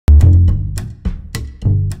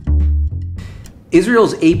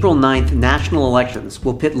Israel's April 9th national elections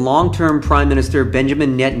will pit long-term Prime Minister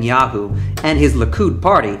Benjamin Netanyahu and his Likud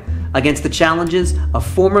party against the challenges of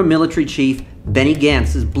former military chief Benny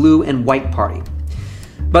Gantz's Blue and White Party.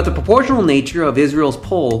 But the proportional nature of Israel's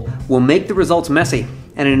poll will make the results messy,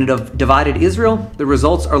 and in a divided Israel, the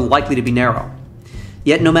results are likely to be narrow.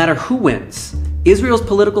 Yet no matter who wins, Israel's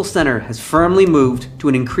political center has firmly moved to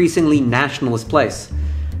an increasingly nationalist place.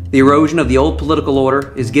 The erosion of the old political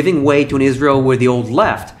order is giving way to an Israel where the old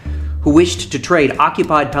left, who wished to trade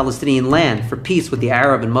occupied Palestinian land for peace with the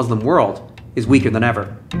Arab and Muslim world, is weaker than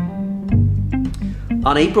ever.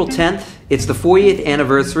 On April 10th, it's the 40th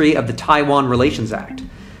anniversary of the Taiwan Relations Act.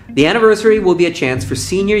 The anniversary will be a chance for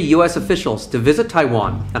senior U.S. officials to visit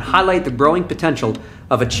Taiwan and highlight the growing potential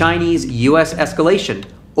of a Chinese-U.S. escalation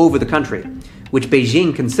over the country, which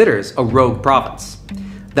Beijing considers a rogue province.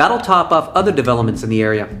 That'll top off other developments in the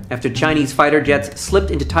area after Chinese fighter jets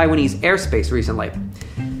slipped into Taiwanese airspace recently.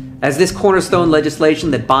 As this cornerstone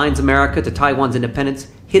legislation that binds America to Taiwan's independence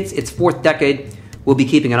hits its fourth decade, we'll be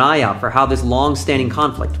keeping an eye out for how this long-standing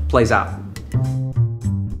conflict plays out.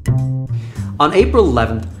 On April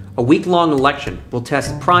 11th, a week-long election will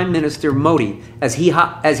test Prime Minister Modi as he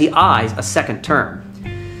eyes a second term.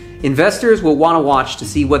 Investors will want to watch to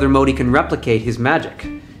see whether Modi can replicate his magic.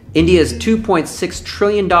 India's $2.6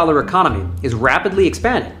 trillion economy is rapidly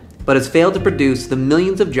expanding, but has failed to produce the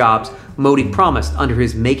millions of jobs Modi promised under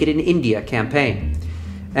his Make It in India campaign.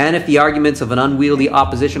 And if the arguments of an unwieldy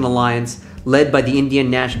opposition alliance led by the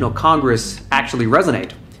Indian National Congress actually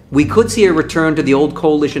resonate, we could see a return to the old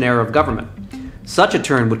coalition era of government. Such a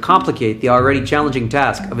turn would complicate the already challenging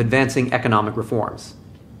task of advancing economic reforms.